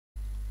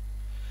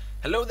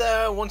Hello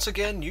there, once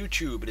again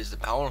YouTube, it is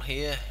ThePowell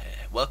here.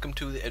 Welcome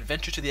to the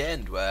Adventure to the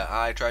End, where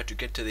I try to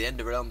get to the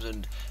end of realms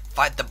and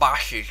fight the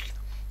bosses.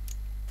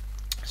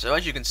 So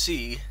as you can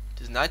see,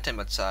 it is nighttime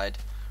outside.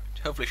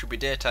 Hopefully it should be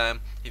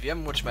daytime. If you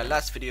haven't watched my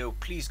last video,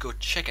 please go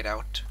check it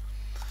out.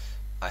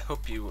 I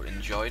hope you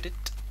enjoyed it.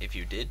 If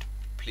you did,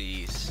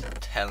 please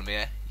tell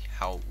me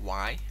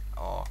why,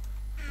 or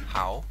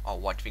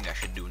what you think I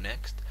should do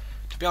next.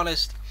 To be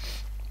honest,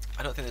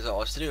 I don't think there's a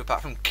lot else to do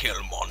apart from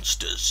kill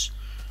monsters.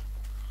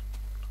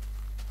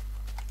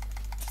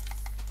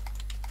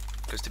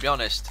 Because to be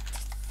honest,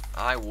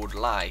 I would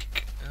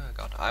like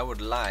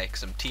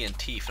some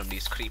TNT from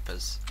these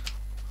creepers.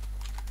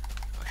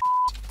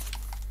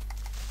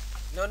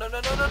 Oh, no.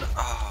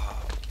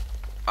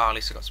 Oh, at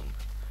least I got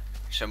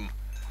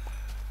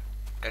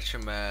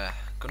some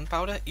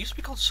gunpowder. It used to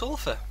be called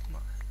sulfur.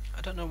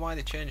 I don't know why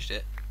they changed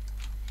it.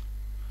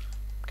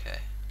 Okay.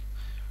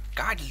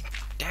 God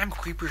damn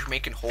creepers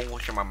making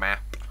holes in my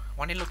map.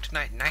 Why they look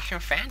nice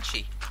and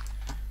fancy?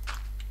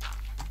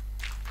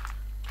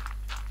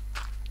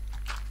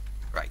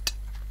 Right.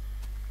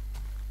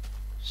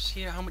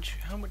 See how much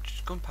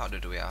gunpowder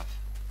do we have?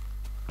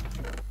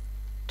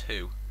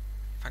 2.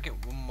 If I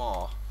get one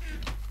more.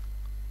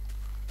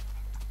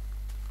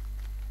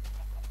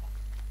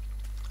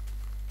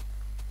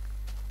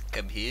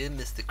 Come here,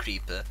 Mr.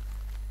 Creeper.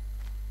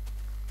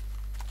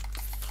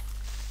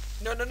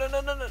 No. Ooh, I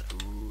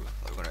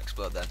thought we were gonna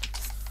explode then.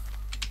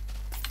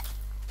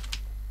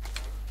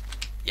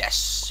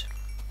 Yes.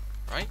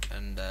 Right,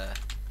 and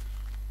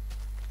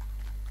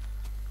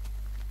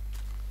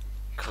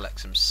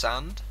collect some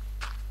sand.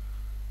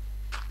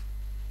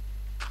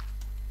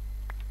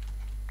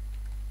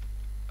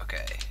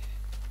 Okay.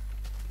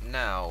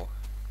 Now,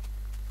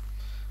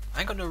 I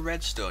ain't got no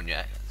redstone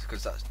yet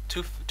because that's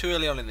too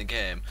early on in the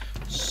game.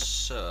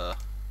 So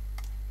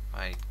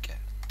I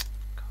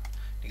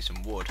need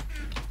some wood.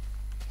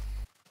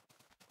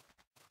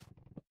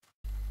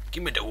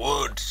 Give me the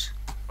woods.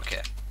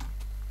 Okay.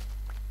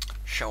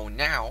 So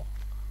now,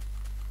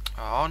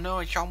 oh no,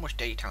 it's almost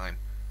daytime.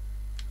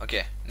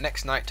 Okay,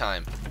 next night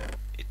time,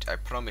 I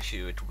promise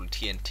you it will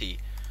TNT.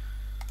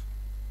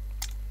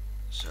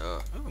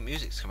 So, oh,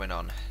 music's coming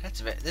on. That's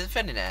very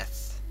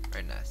nice,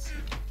 very nice.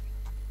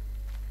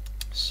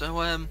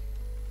 So,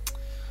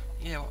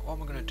 yeah, what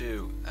am I gonna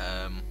do?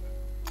 I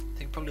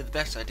think probably the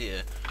best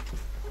idea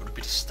would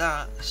be to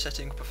start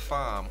setting up a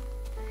farm.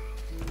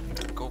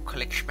 Go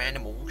collect some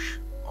animals,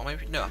 or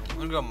maybe no, I'm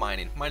gonna go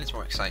mining. Mining's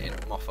more exciting,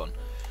 more fun.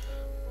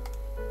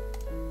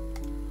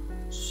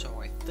 So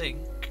I think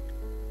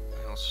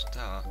I'll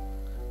start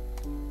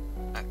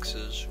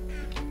axes.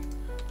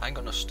 I ain't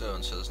got no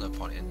stone, so there's no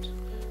point in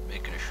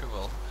making a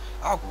shovel.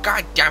 Oh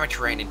god damn it, it's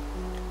raining.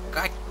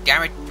 God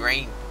damn it,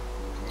 rain.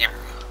 Yeah.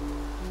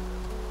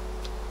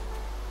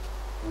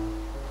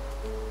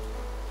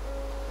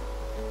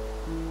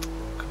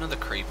 Another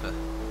creeper.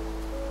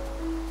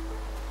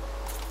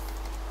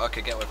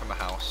 Okay, get away from my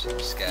house. I'm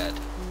scared.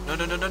 No. Ooh.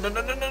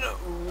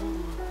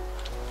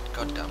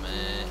 God damn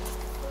it.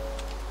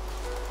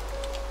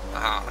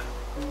 Ah,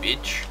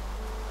 bitch.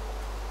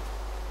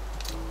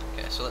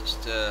 Okay, so let's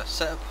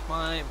set up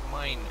my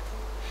mine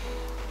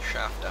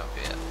shaft out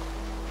here.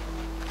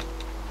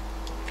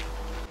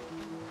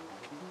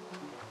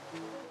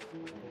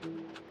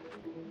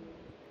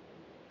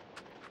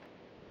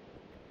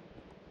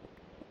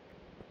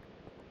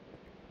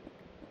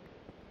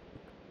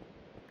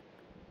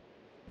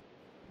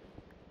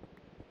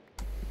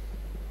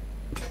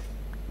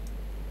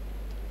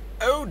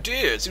 Oh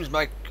dear, it seems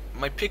my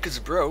pick is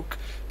broke,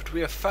 but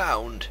we have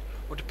found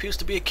what appears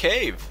to be a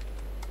cave.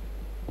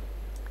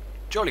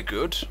 Jolly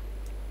good.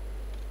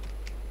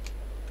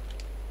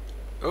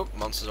 Oh,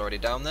 monster's already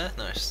down there.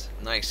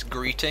 Nice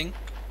greeting.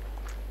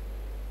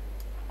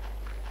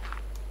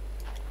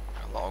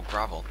 A lot of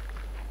gravel.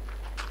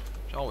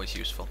 It's always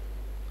useful.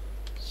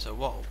 So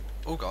what?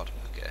 Oh god.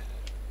 Okay.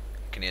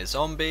 I can hear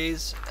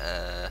zombies.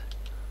 I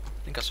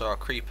think I saw a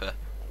creeper.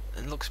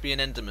 And it looks to be an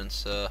enderman,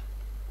 so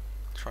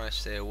try to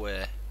stay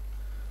away.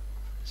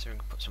 See if we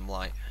can put some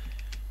light.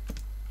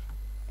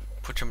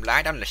 Put some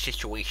light on the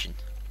situation.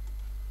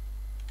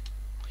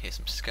 Here's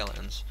some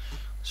skeletons.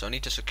 So I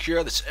need to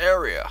secure this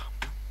area.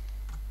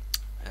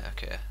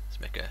 Okay, let's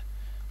make a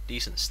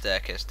decent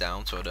staircase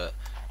down so I don't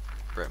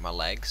break my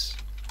legs.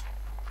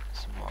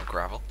 Some more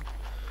gravel.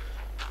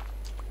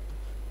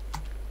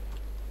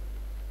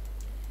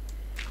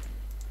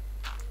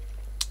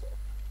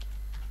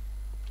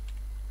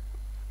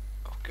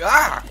 Oh,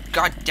 ah!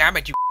 God damn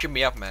it, you f***ing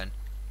me up, man.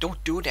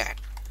 Don't do that.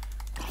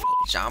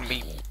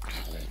 Zombie.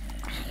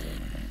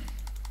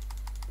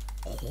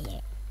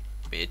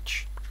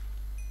 Bitch.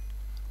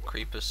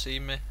 Creeper see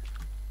me?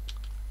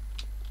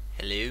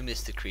 Hello,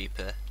 Mr.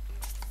 Creeper.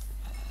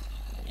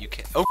 You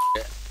can't. Oh,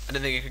 shit. I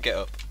didn't think you could get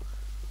up.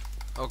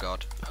 Oh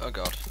god. Oh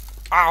god.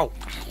 Ow!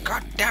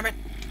 God damn it!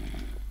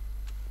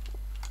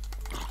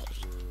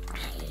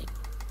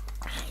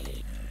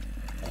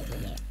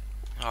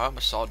 Oh, my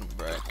sword didn't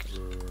break.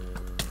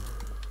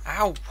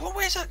 Ow!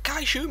 Where's that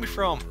guy shooting me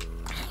from?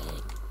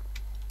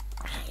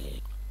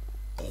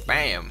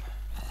 Bam!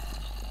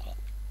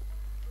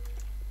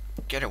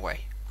 Get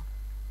away.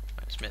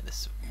 Let's make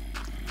this.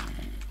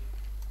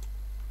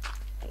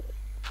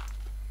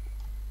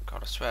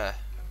 God, I swear.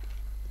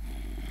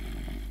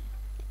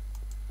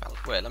 Well,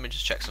 wait, let me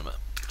just check something.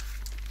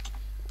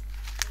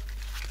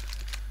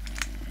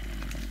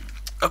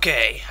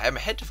 Okay, I have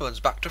my headphones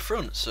back to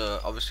front,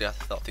 so obviously I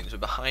thought things were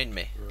behind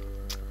me.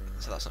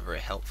 So that's not very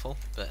helpful,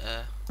 but what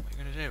are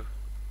you going to do?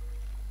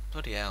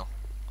 Bloody hell.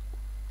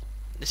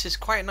 This is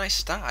quite a nice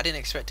start. I didn't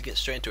expect to get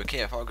straight into a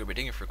cave. I thought I was going to be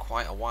digging for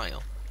quite a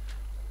while.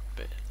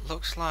 But it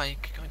looks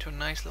like going to a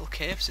nice little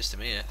cave system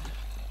here.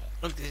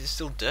 Look, there's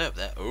still dirt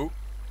there. Oh,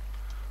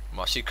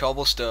 mossy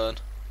cobblestone.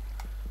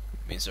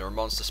 Means they're a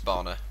monster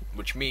spawner,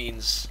 which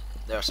means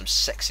there are some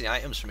sexy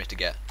items for me to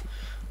get.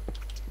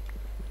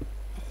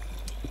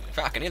 In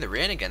fact, I can hear the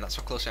rain again. That's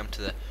how close I am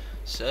to the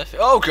surface.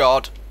 Oh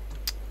god!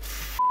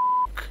 F***.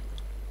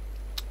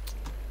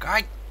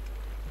 God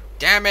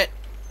damn it,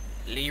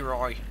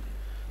 Leroy.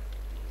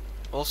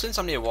 Well, since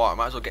I'm near water, I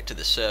might as well get to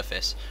the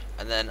surface,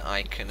 and then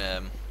I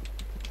can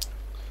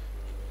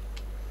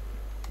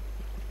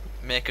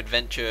make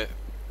adventure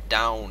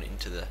down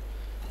into the.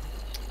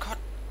 God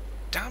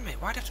damn it!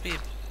 Why'd it have to be?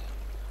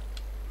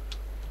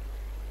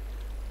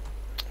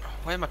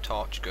 Where'd my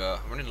torch go?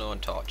 I'm running low on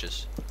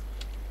torches.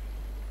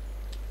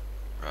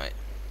 Right.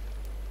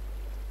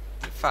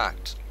 In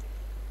fact,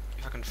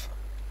 if I can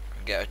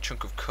get a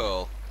chunk of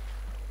coal,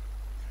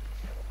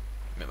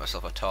 make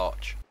myself a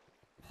torch.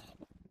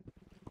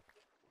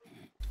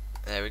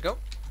 There we go.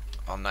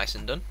 All nice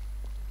and done.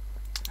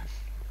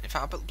 In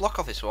fact, I'll block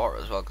off this water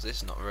as well because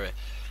it's not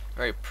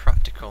very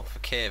practical for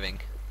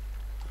caving.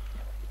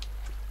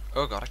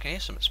 Oh god, I can hear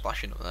something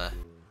splashing up there.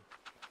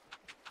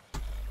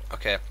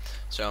 Okay,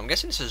 so I'm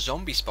guessing it's a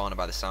zombie spawner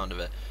by the sound of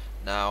it.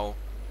 Now,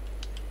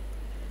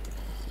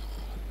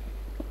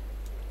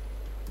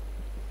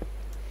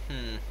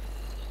 I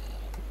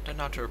don't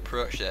know how to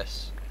approach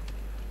this.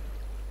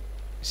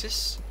 Is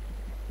this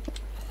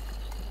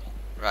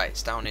right?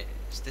 It's down it.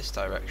 It's this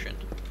direction.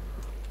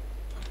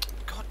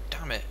 God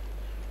damn it!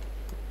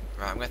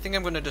 Right, I think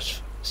I'm gonna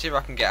just see if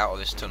I can get out of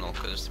this tunnel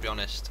because, to be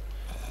honest,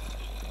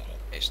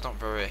 it's not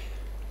very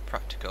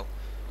practical.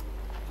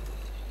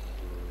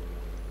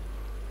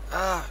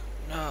 Ah,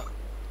 no.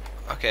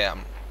 Okay, I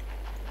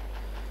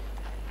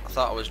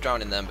thought I was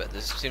drowning then, but there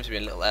seems to be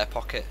a little air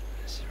pocket.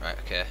 Right,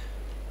 okay.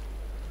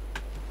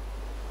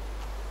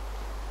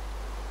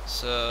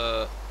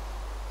 So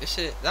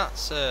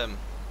that's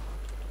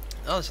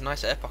oh, there's a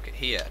nice air pocket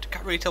here. I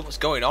can't really tell what's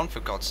going on, for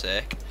God's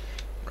sake.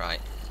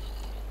 Right.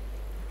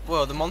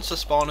 Whoa, the monster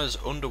spawner's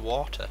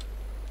underwater.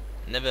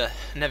 Never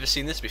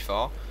seen this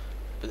before.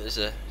 But there's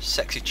a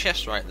sexy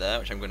chest right there,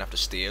 which I'm going to have to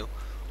steal.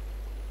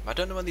 I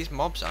don't know where these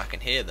mobs are. I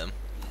can hear them.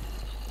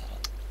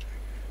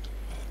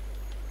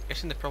 I'm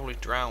guessing they probably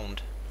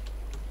drowned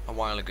a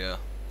while ago.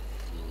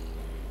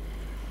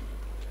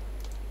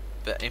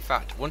 But in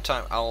fact, one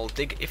time I'll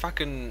dig. If I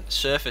can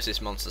surface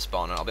this monster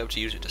spawner, I'll be able to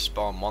use it to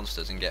spawn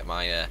monsters and get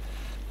my a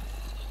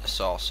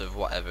source of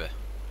whatever.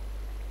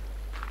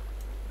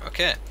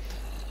 Okay,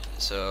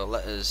 so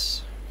let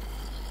us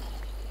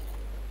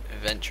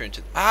venture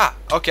into. Ah!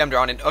 Okay, I'm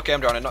drowning. Okay,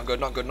 I'm drowning. Not good.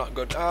 Not good. Not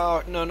good.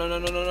 Oh no no no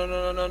no no no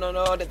no no no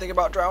no! I didn't think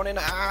about drowning.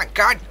 Ah!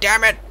 God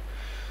damn it!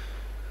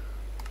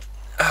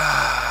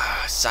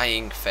 Ah!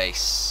 Sighing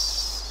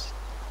face.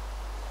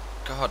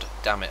 God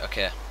damn it.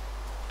 Okay.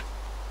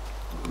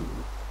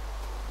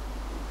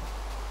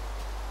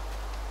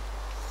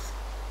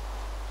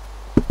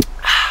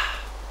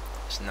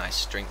 It's a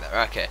nice drink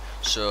there. Okay,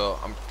 so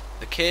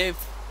the cave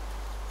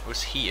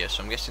was here,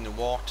 so I'm guessing the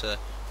water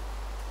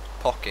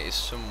pocket is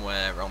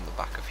somewhere around the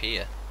back of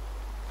here.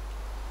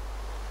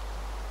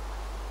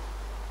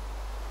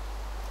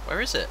 Where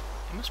is it?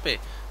 It must be.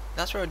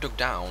 That's where I dug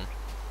down.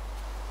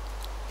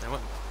 I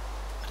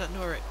don't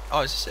know where it.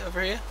 Oh, is it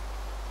over here?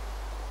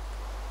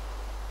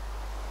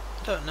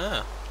 I don't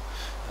know.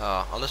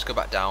 Oh, I'll just go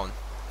back down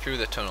through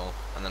the tunnel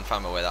and then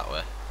find my way that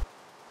way.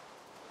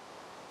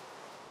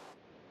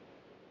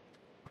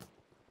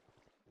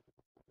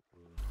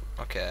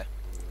 Okay.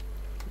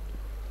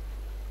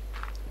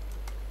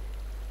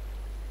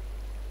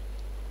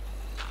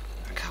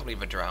 I can't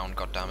believe I drowned,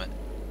 god damn it.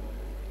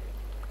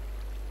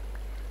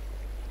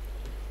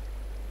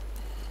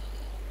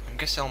 I'm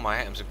guessing all my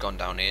items have gone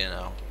down here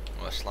now,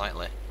 most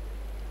slightly.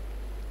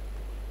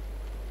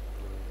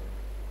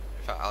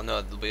 In fact, I'll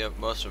know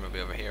most of them will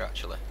be over here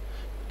actually.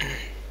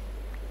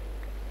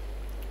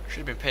 Should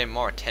have been paying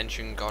more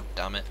attention, god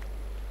damn it.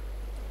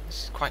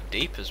 This is quite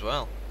deep as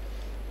well.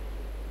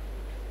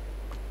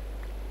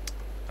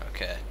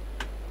 Okay.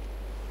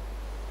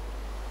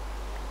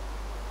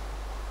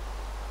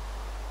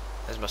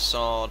 There's my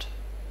sword.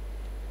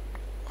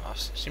 Oh, I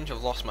seem to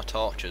have lost my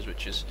torches,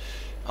 which is.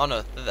 Oh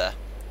no, they're there.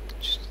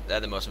 They're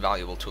the most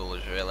valuable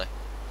tools, really.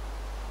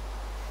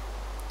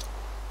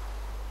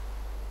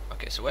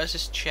 Okay, so where's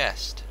this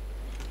chest?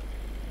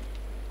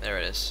 There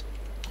it is.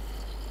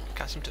 I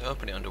can't seem to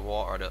open it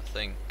underwater, I don't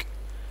think.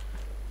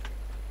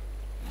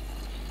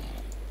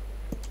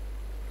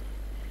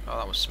 Oh,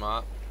 that was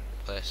smart.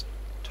 Placed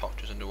talk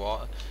to us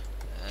underwater.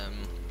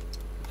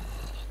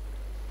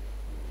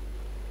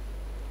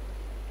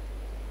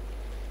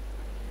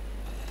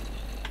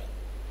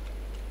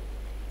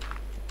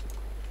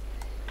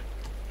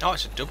 Oh,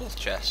 it's a double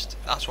chest.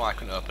 That's why I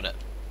couldn't open it.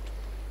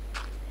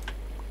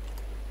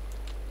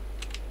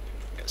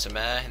 Get some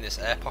air in this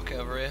air pocket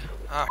over here.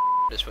 Ah,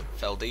 this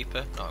fell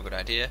deeper. Not a good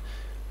idea.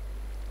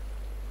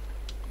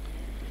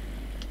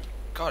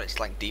 God, it's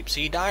like deep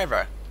sea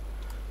diver.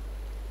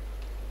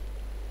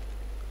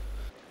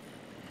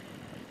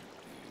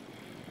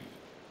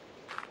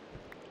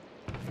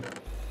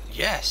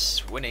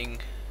 Yes, winning.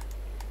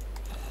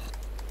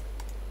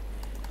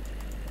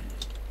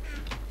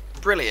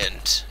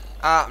 Brilliant.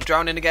 Ah, I'm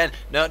drowning again.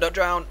 No, don't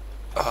drown.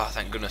 Oh,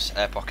 thank goodness,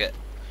 air pocket.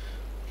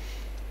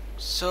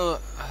 So,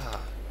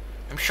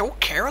 I'm so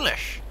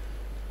careless.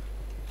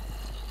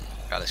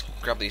 Right, let's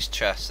grab these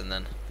chests and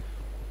then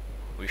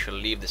we shall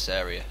leave this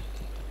area.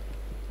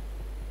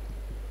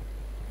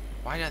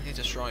 Why aren't they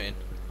destroying?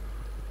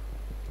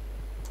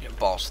 You know,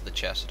 balls to the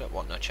chest. I don't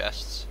want no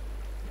chests.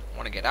 I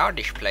want to get out of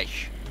this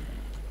place.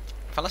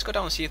 In fact, let's go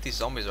down and see if these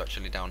zombies are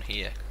actually down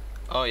here.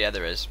 Oh yeah,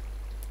 there is.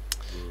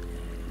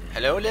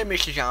 Hello there,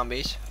 Mr.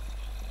 Zombies.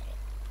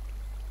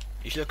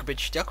 You look a bit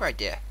stuck right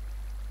there.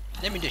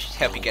 Let me just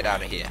help you get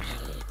out of here.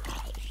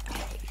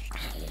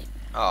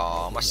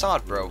 Oh, my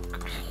sword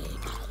broke.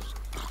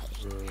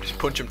 Just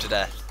punch him to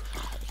death.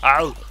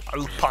 I'll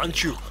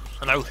punch you,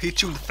 and I'll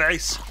hit you in the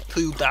face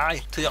till you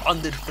die, till your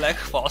undead flesh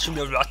falls from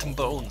your rotten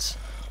bones.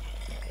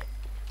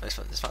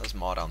 There's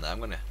more down there. I'm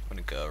gonna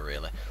go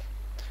really.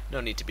 No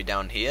need to be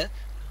down here.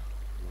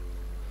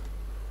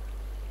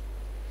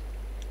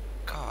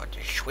 God,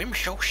 you swim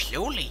so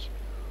slowly.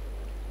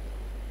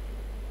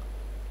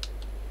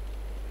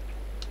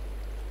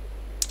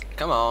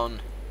 Come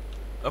on,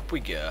 up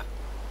we go.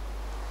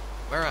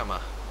 Where am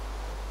I?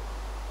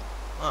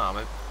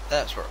 Oh,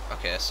 that's where.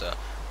 Okay, so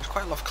there's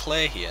quite a lot of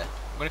clay here.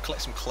 I'm going to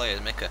collect some clay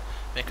and make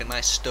a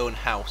nice stone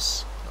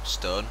house. Not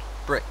stone,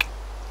 brick.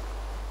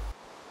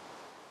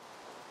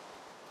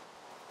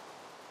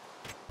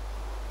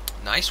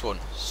 Nice one.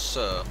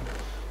 So,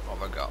 what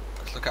have I got?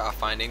 Let's look at our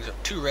findings.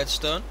 2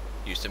 redstone,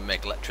 used to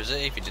make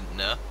electricity. If you didn't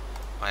know,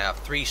 I have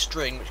 3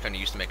 string, which kind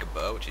of used to make a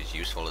bow, which is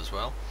useful as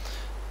well.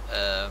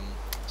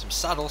 Some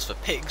saddles for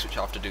pigs, which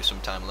I'll have to do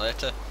sometime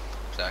later.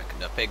 So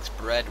pigs,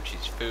 bread, which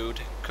is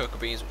food, cocoa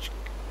beans,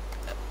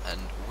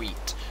 and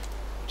wheat,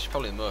 which is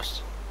probably the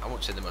most, I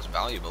won't say the most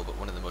valuable, but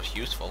one of the most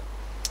useful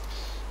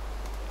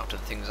out of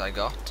the things I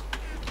got.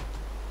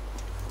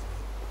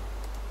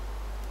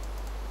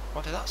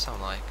 What did that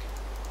sound like?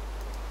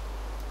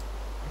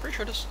 I'm pretty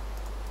sure this.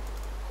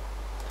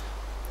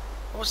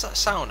 What was that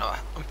sound?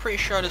 I'm pretty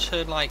sure I just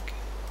heard like.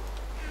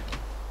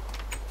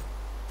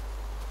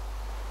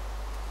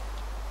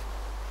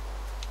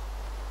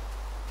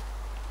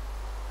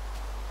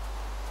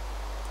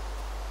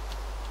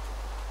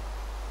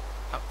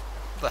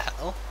 The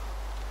hell?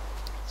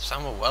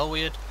 Sounded well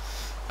weird.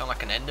 Sound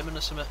like an Enderman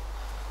or something.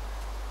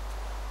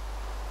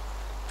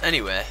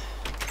 Anyway,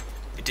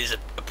 it is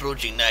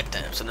approaching night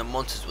time, so the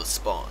monsters will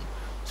spawn.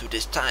 So it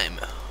is time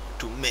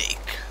to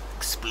make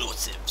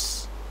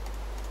explosives.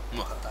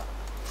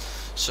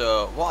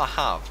 So what I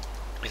have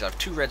is I have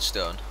 2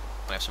 redstone,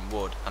 I have some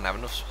wood, and I have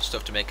enough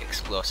stuff to make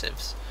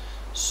explosives.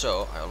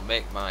 So I'll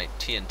make my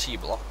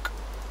TNT block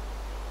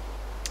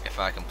if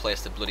I can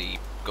place the bloody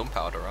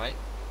gunpowder right.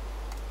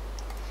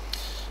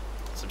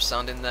 Some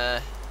sand in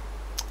there,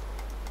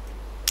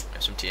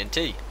 and some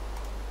TNT.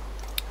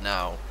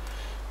 Now,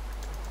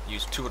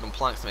 use 2 wooden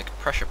planks to make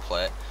a pressure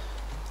plate,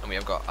 and we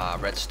have got our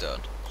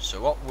redstone.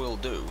 So what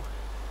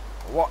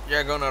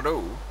you're gonna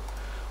do,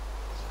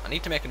 I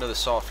need to make another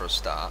sword for a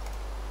start.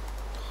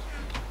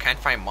 Can't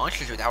find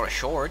monsters without a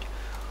sword.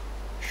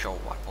 So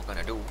what we're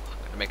gonna do,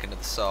 I'm gonna make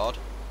another sword.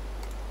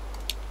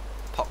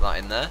 Pop that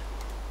in there.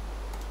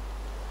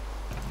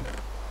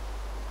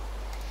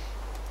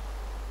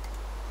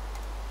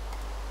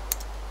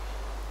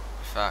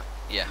 In fact,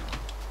 yeah.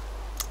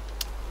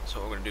 So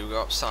what we're gonna do,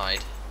 go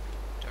outside.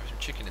 Do I have some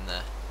chicken in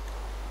there?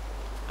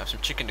 I have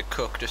some chicken to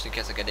cook just in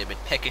case I get a bit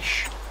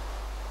peckish.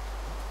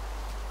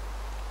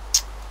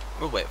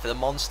 We'll wait for the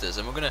monsters,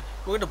 and we're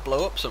gonna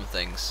blow up some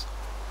things.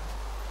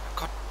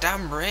 God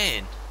damn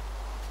rain!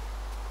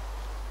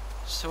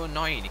 So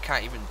annoying. You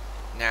can't even.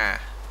 Nah.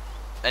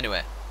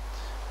 Anyway,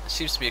 there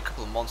seems to be a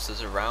couple of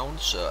monsters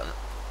around. So,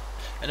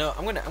 I know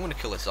I'm gonna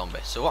kill this zombie.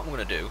 So what I'm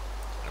gonna do,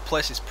 I'm gonna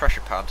place this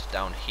pressure pad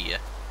down here.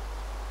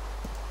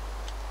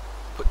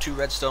 Put 2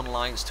 redstone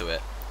lines to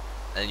it,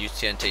 and then use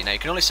TNT. Now you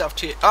can only set off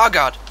TNT. Oh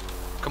god!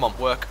 Come on,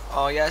 work.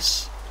 Oh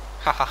yes.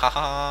 Ha ha ha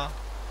ha.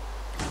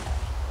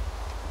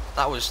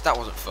 That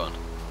wasn't fun.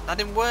 That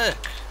didn't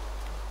work.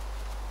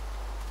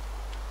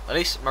 At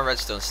least my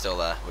redstone's still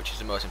there, which is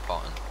the most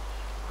important.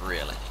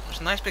 Really. It's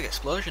a nice big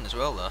explosion as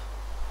well, though.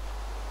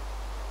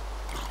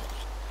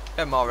 If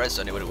I had more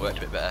redstone, it would have worked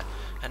a bit better.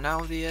 And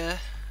now the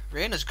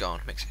rain has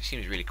gone. It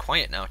seems really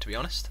quiet now, to be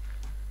honest.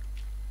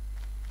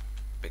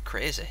 Bit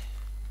crazy.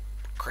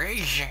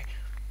 Crazy.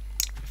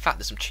 In fact,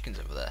 there's some chickens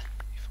over there.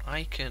 If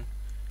I can.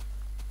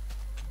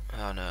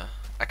 Oh no,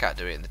 I can't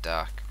do it in the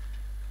dark.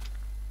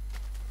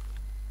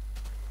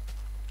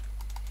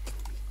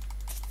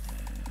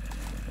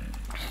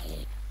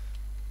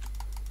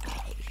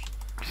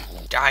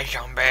 Die,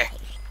 zombie!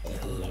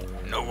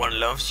 No one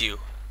loves you.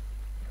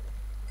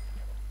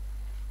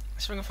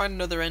 Let's see if I can find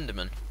another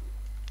Enderman.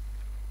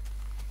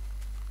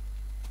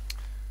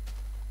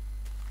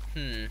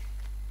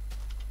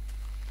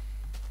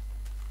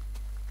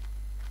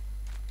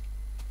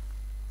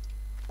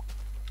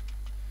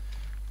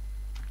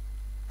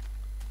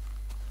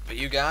 But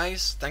you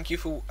guys, thank you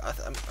for. I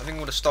think I'm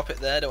going to stop it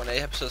there. Don't want any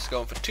episodes to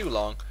go on for too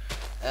long.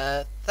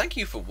 Thank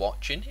you for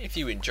watching. If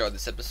you enjoyed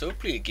this episode,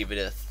 please give it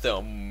a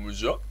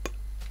thumbs up.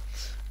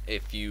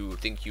 If you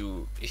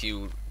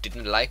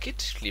didn't like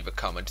it, leave a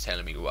comment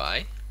telling me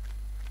why.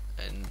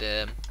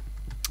 And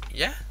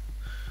yeah,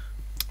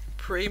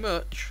 pretty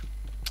much.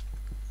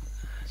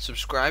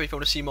 Subscribe if you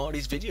want to see more of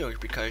these videos,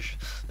 because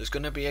there's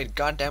going to be a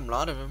goddamn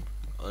lot of them.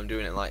 I'm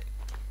doing it like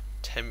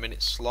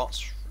 10-minute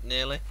slots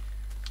nearly.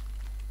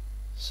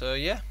 So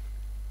yeah,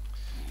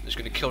 I'm just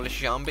going to kill this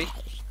zombie.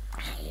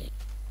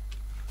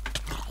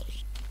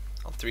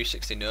 I'll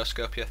 360 no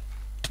scope you.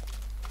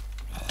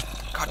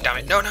 God damn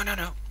it! No.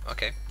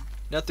 Okay,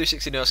 no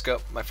 360 no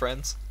scope, my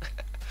friends.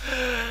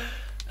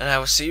 And I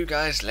will see you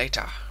guys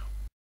later.